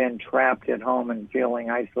people have been trapped at home and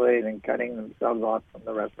feeling isolated and cutting themselves off from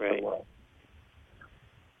the rest of the world.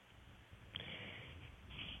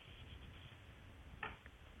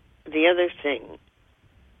 The other thing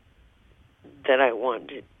that I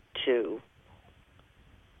wanted to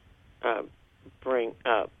bring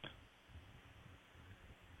up,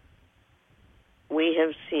 we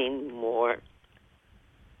have seen more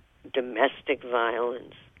domestic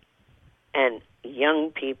violence and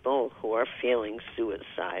young people who are feeling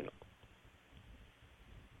suicidal.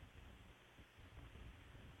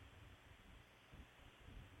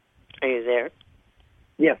 Are you there?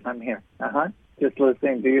 Yes, I'm here. Just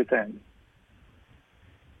listening to your thing.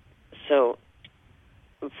 So,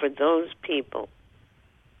 for those people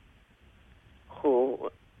who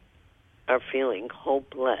are feeling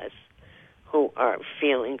hopeless, who are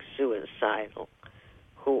feeling suicidal,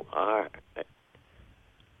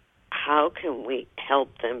 how can we help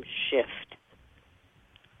them shift?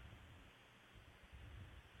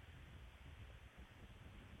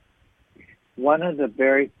 One of the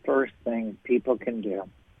very first things people can do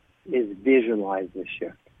is visualize the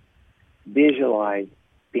shift. Visualize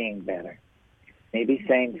being better. Maybe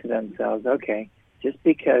saying to themselves, okay, just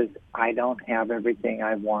because I don't have everything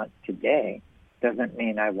I want today doesn't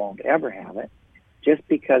mean I won't ever have it. Just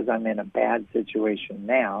because I'm in a bad situation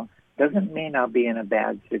now Doesn't mean I'll be in a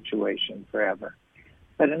bad situation forever.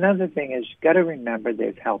 But another thing is, you've got to remember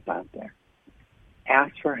there's help out there.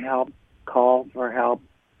 Ask for help, call for help,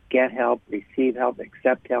 get help, receive help,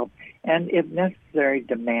 accept help, and if necessary,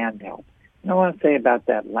 demand help. And I want to say about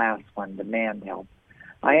that last one, demand help.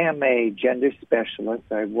 I am a gender specialist.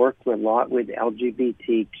 I work a lot with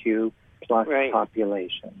LGBTQ plus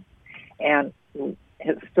population. And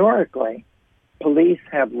historically, police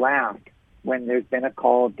have laughed when there's been a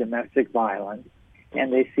call of domestic violence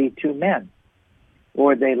and they see two men.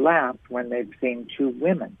 Or they laugh when they've seen two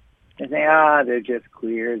women. They say, they're just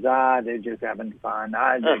queers, they're just having fun,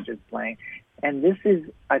 they're just playing. And this is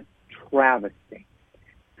a travesty.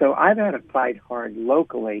 So I've had to fight hard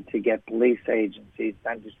locally to get police agencies to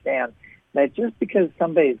understand that just because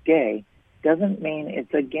somebody's gay doesn't mean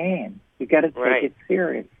it's a game. You've got to take it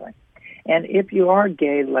seriously. And if you are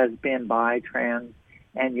gay, lesbian, bi, trans,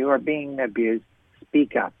 and you are being abused,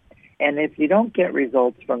 speak up. And if you don't get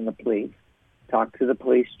results from the police, talk to the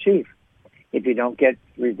police chief. If you don't get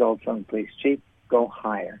results from the police chief, go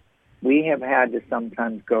higher. We have had to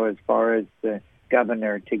sometimes go as far as the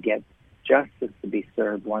governor to get justice to be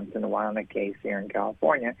served once in a while in a case here in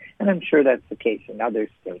California, and I'm sure that's the case in other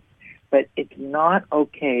states. But it's not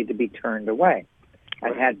okay to be turned away.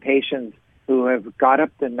 I've had patients who have got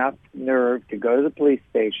up enough nerve to go to the police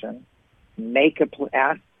station,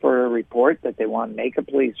 ask for a report that they want, make a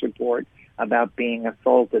police report about being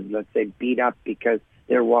assaulted, let's say beat up because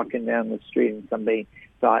they're walking down the street and somebody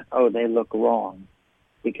thought, they look wrong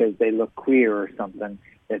because they look queer or something,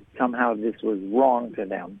 that somehow this was wrong to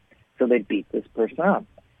them. So they beat this person up.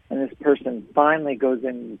 And this person finally goes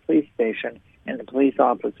into the police station and the police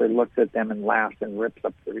officer looks at them and laughs and rips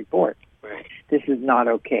up the report. This is not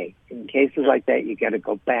okay. In cases like that, you got to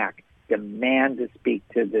go back, demand to speak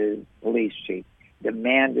to the police chief,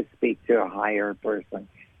 demand to speak to a higher person,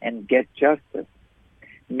 and get justice.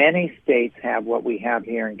 Many states have what we have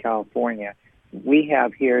here in California. We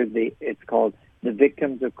have here it's called the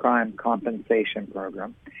Victims of Crime Compensation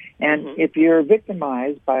Program. And if you're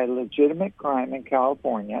victimized by a legitimate crime in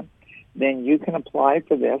California, then you can apply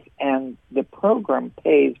for this, and the program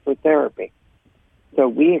pays for therapy. So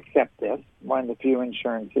we accept this, one of the few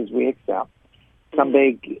insurances we accept.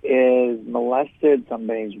 Somebody is molested,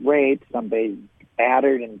 somebody's raped, somebody's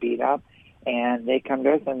battered and beat up, and they come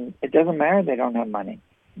to us, and it doesn't matter they don't have money.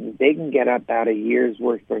 They can get about a year's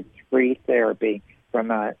worth of free therapy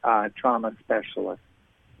from a trauma specialist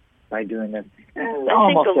by doing this. And I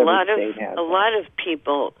think a lot of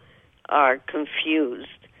people are confused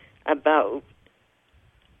about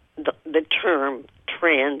the term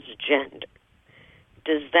transgender.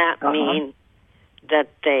 Does that mean that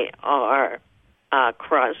they are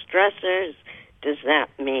cross-dressers? Does that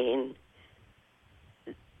mean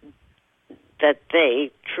that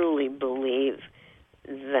they truly believe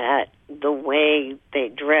that the way they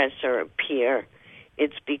dress or appear,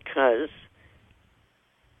 it's because,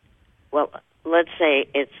 let's say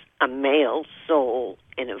it's a male soul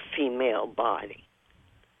in a female body?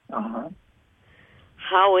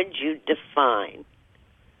 How would you define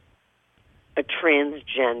a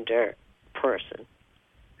transgender person?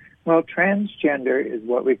 Well, transgender is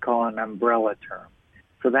what we call an umbrella term.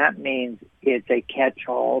 So that means it's a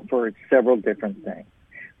catch-all for several different things.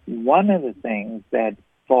 One of the things that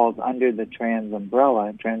falls under the transgender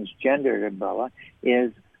umbrella,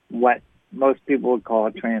 is what most people would call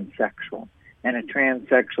a transsexual. And a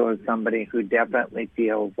transsexual is somebody who definitely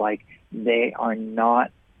feels like they are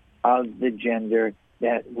not of the gender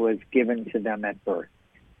that was given to them at birth.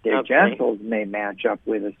 Their genitals may match up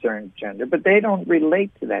with a certain gender, but they don't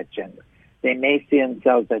relate to that gender. They may see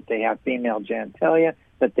themselves that they have female genitalia,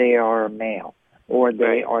 but they are a male, or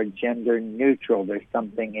they are gender neutral. There's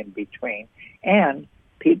something in between. And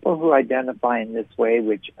people who identify in this way,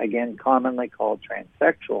 which again commonly called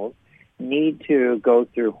transsexuals, need to go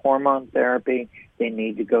through hormone therapy. They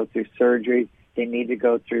need to go through surgery. They need to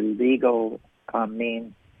go through legal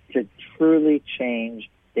means to truly change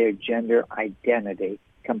their gender identity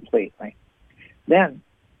completely. Then,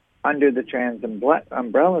 under the trans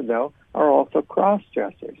umbrella, though, are also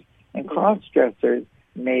cross-dressers. And cross-dressers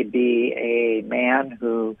may be a man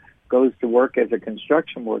who goes to work as a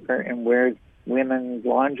construction worker and wears women's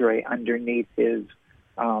lingerie underneath his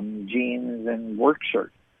jeans and work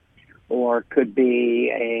shirt. Or could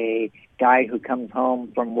be a guy who comes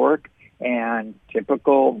home from work and,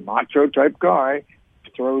 typical macho-type guy,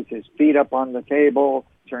 throws his feet up on the table,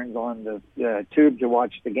 turns on the tube to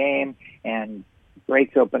watch the game, and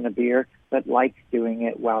breaks open a beer, but likes doing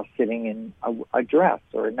it while sitting in a dress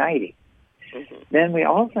or a nightie. Then we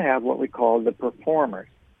also have what we call the performers.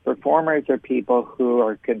 Performers are people who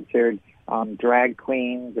are considered drag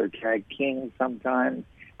queens or drag kings sometimes.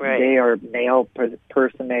 Right. They are male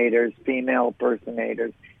personators, female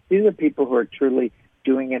personators. These are people who are truly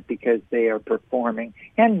doing it because they are performing,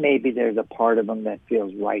 and maybe there's a part of them that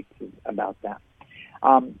feels right about that.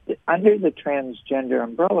 Under the transgender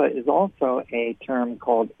umbrella is also a term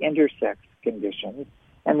called intersex conditions,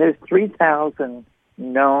 and there's 3,000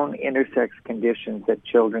 known intersex conditions that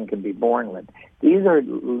children can be born with. These are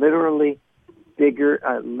literally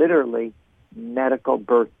medical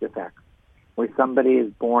birth defects, where somebody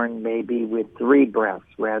is born maybe with 3 breasts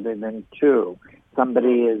rather than 2.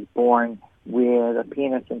 Somebody is born with a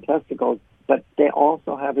penis and testicles, but they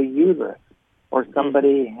also have a uterus. Or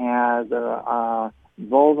somebody has a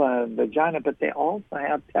vulva and vagina, but they also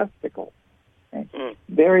have testicles. Okay?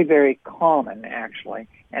 Very, very common, actually.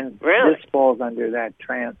 And really? This falls under that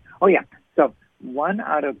Oh, yeah. So 1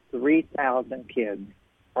 out of 3,000 kids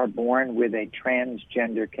are born with a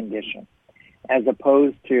transgender condition, as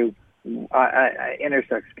opposed to an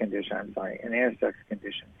intersex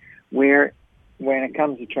condition, where when it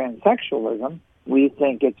comes to transsexualism, we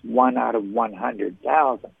think it's 1 out of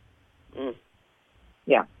 100,000.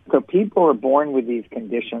 Yeah, so people are born with these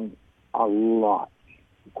conditions a lot.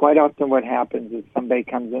 Quite often what happens is somebody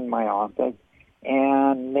comes in my office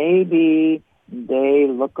and maybe they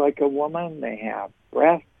look like a woman, they have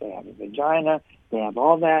breasts, they have a vagina, they have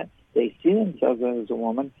all that, they see themselves as a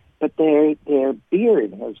woman, but their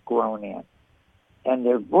beard has grown in and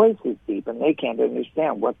their voice is deep and they can't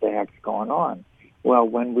understand what the heck's going on. Well,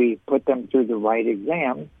 when we put them through the right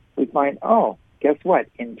exam, we find, oh, guess what?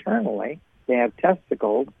 Internally, they have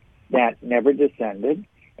testicles that never descended,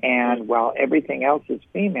 and while everything else is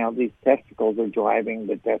female, these testicles are driving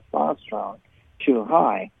the testosterone too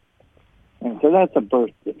high. And so that's a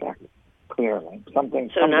birth defect, clearly.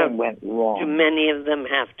 Something went wrong. Do many of them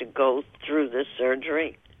have to go through the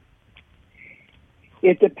surgery?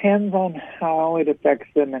 It depends on how it affects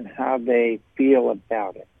them and how they feel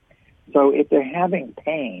about it. So if they're having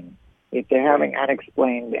pain, if they're having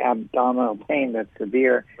unexplained abdominal pain that's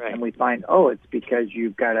severe, and we find, oh, it's because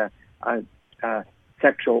you've got a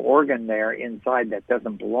sexual organ there inside that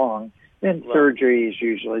doesn't belong, then surgery is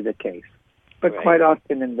usually the case. But quite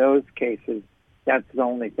often in those cases, that's the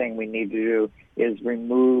only thing we need to do is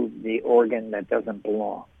remove the organ that doesn't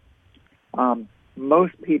belong.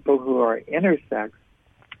 Most people who are intersex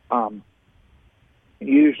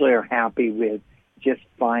usually are happy with just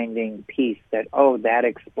finding peace that, oh, that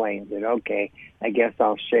explains it. Okay, I guess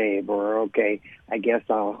I'll shave, or okay, I guess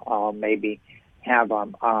I'll maybe have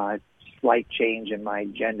a slight change in my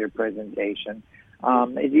gender presentation.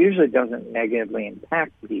 It usually doesn't negatively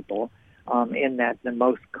impact people in that the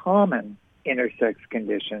most common intersex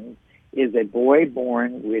conditions is a boy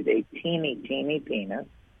born with a teeny penis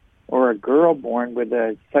or a girl born with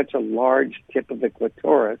such a large tip of the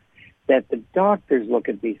clitoris that the doctors look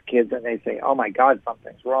at these kids and they say, oh, my God,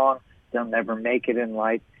 something's wrong. They'll never make it in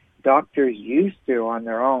life. Doctors used to, on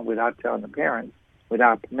their own, without telling the parents,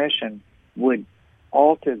 without permission, would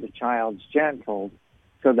alter the child's genitals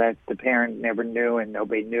so that the parent never knew and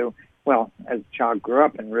nobody knew. Well, as the child grew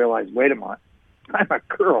up and realized, wait a minute, I'm a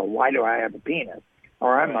girl, why do I have a penis?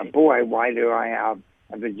 Or I'm a boy, why do I have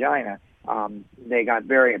a vagina? They got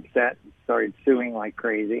very upset and started suing like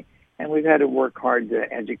crazy. And we've had to work hard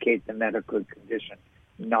to educate the medical condition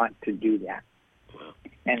not to do that.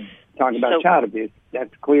 And talk about child abuse,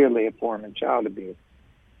 that's clearly a form of child abuse.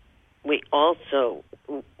 We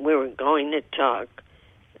were going to talk,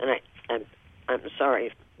 and I'm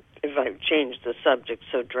sorry if I've changed the subject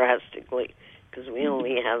so drastically, because we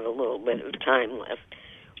only have a little bit of time left.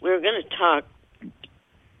 We're going to talk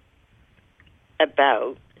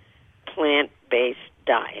about plant-based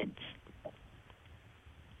diets.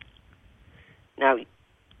 Now,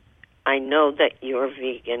 I know that you're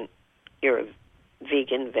vegan. You're a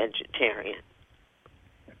vegan vegetarian.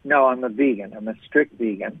 No, I'm a vegan. I'm a strict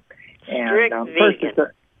vegan. Strict vegan.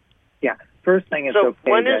 First thing is so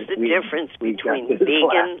what is the difference between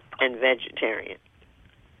vegan and vegetarian?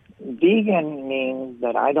 Vegan means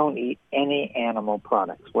that I don't eat any animal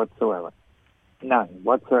products whatsoever. None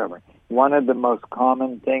whatsoever. One of the most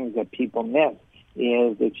common things that people miss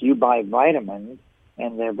is if you buy vitamins,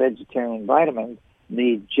 and they're vegetarian vitamins,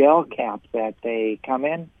 the gel cap that they come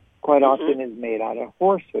in quite often is made out of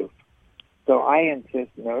horse hoof. So I insist,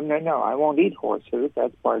 no, I won't eat horse hoof.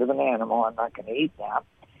 That's part of an animal. I'm not going to eat that.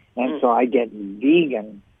 And so I get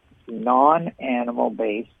vegan, non-animal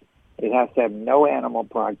based. It has to have no animal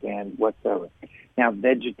product in whatsoever. Now,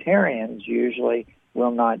 vegetarians usually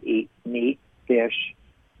will not eat meat, fish,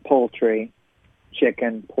 poultry,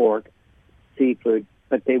 chicken, pork, seafood,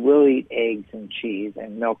 but they will eat eggs and cheese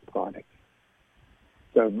and milk products.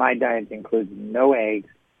 So my diet includes no eggs,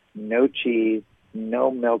 no cheese,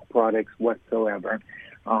 no milk products whatsoever.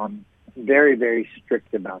 Very, very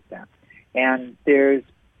strict about that. And there's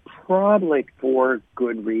probably 4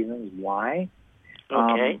 good reasons why.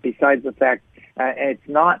 Okay. Besides the fact, it's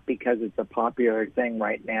not because it's a popular thing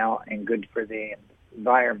right now and good for the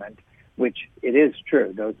environment, which it is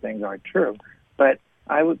true. Those things are true. But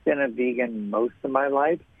I've been a vegan most of my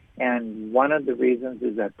life, and one of the reasons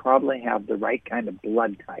is I probably have the right kind of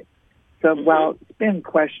blood type. So while it's been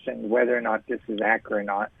questioned whether or not this is accurate or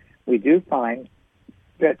not, we do find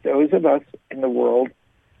that those of us in the world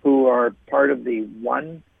who are part of the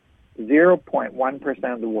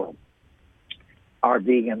 0.1% of the world are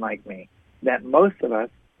vegan like me, that most of us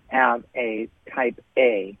have a type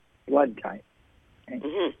A blood type.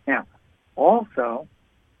 Now, also,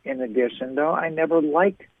 in addition, though, I never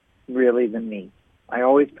liked really the meat. I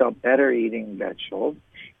always felt better eating vegetables.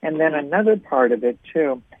 And then another part of it,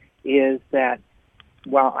 too, is that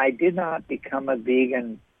while I did not become a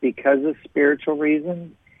vegan because of spiritual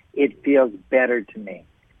reasons, it feels better to me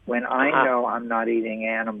when I know I'm not eating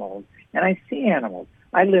animals. And I see animals.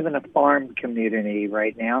 I live in a farm community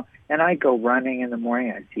right now, and I go running in the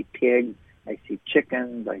morning. I see pigs, I see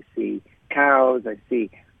chickens, I see cows, I see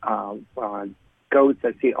goats,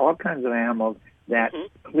 I see all kinds of animals that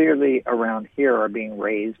clearly around here are being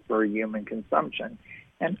raised for human consumption.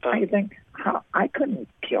 And I think, I couldn't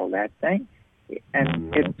kill that thing.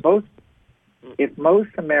 And if most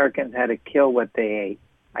Americans had to kill what they ate,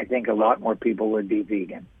 I think a lot more people would be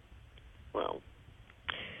vegan. Well,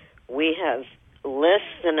 we have less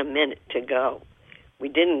than a minute to go. We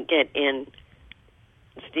didn't get in.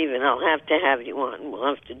 Stephen, I'll have to have you on.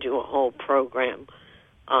 We'll have to do a whole program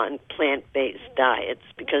on plant-based diets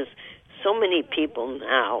because so many people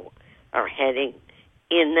now are heading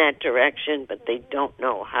in that direction, but they don't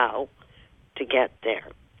know how to get there.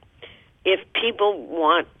 If people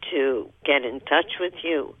want to get in touch with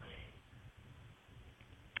you,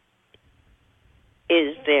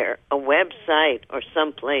 is there a website or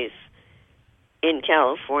someplace in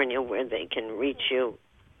California where they can reach you?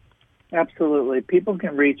 Absolutely. People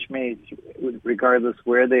can reach me regardless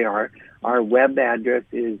where they are. Our web address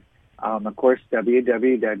is, of course,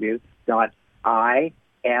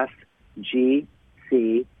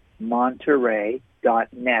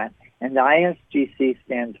 www.isgcmonterey.net. And the ISGC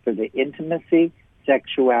stands for the Intimacy,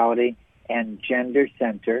 Sexuality, and Gender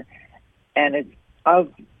Center. And it's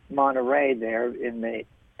of Monterey there in the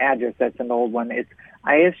address. That's an old one. It's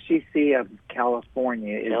ISGC of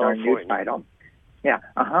California is our new title. Yeah,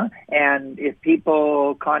 And if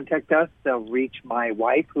people contact us, they'll reach my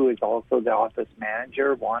wife, who is also the office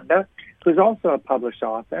manager, Wanda, who's also a published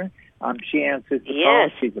author. She answers the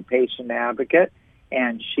phone. She's a patient advocate,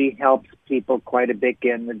 and she helps people quite a bit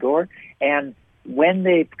get in the door. And when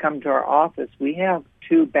they come to our office, we have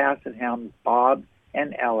 2 Basset Hounds, Bob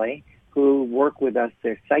and Ellie, who work with us.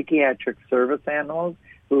 They're psychiatric service animals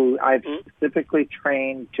who I've specifically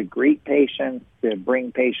trained to greet patients, to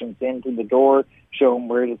bring patients into the door, show them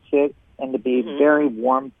where to sit, and to be very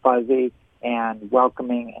warm, fuzzy, and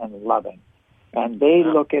welcoming and loving. And they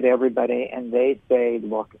look at everybody and they say,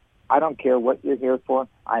 look, I don't care what you're here for.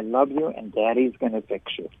 I love you, and Daddy's going to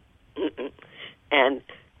fix you. And,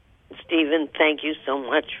 Stephen, thank you so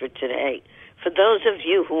much for today. For those of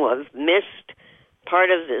you who have missed part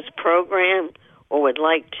of this program or would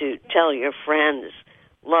like to tell your friends,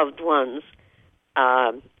 loved ones,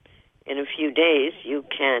 in a few days, you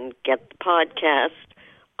can get the podcast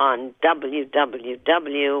on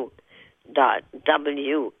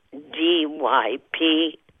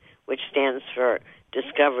www.WDYP, which stands for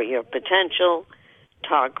Discover Your Potential,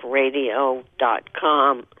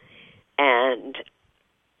 talkradio.com. And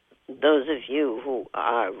those of you who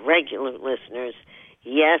are regular listeners,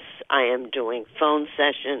 yes, I am doing phone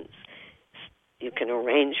sessions. You can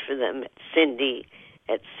arrange for them at Cindy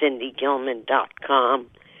at cindygilman.com.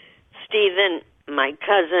 Stephen, my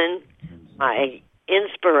cousin, my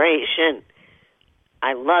inspiration,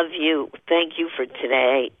 I love you. Thank you for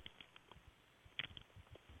today.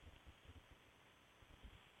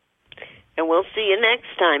 And we'll see you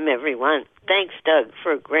next time, everyone. Thanks, Doug,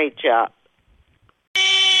 for a great job.